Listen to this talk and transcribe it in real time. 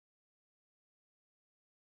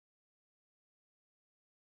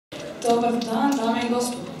Dobar dan, dame I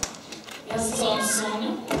gospodo. Ja se zovem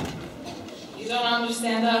Sonja. You don't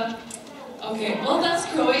understand that? Okay, well that's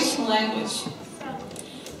Croatian language.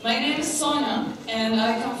 My name is Sonja, and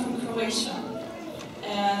I come from Croatia.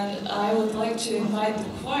 And I would like to invite the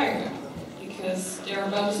choir, because they're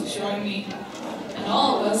about to join me, and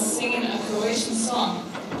all of us singing a Croatian song.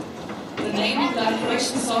 The name of that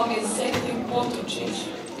Croatian song is Zeko, potoc,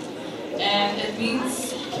 and it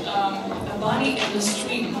means a bunny in the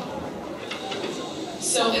stream.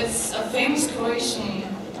 So it's a famous Croatian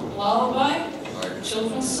lullaby, or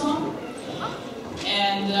children's song,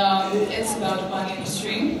 and it's about a bunny in the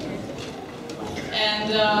stream.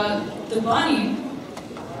 And the bunny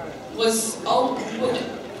was,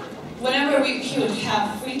 whenever he would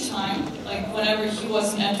have free time, like whenever he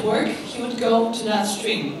wasn't at work, he would go to that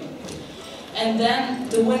stream. And then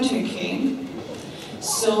the winter came,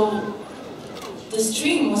 so the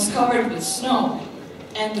stream was covered with snow,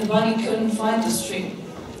 and the bunny couldn't find the stream.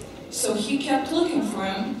 So he kept looking for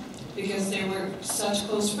him, because they were such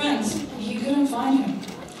close friends, and he couldn't find him.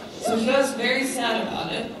 So he was very sad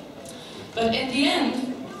about it. But in the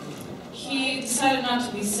end, he decided not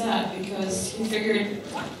to be sad, because he figured,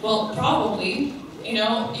 well, probably, you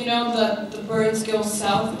know that the birds go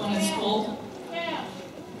south when it's cold?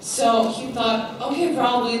 So he thought, okay,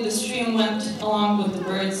 probably the stream went along with the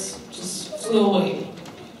birds, just flew away.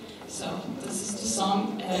 So this is the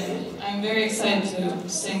song, and I'm very excited to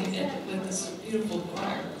sing it with this beautiful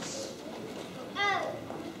choir.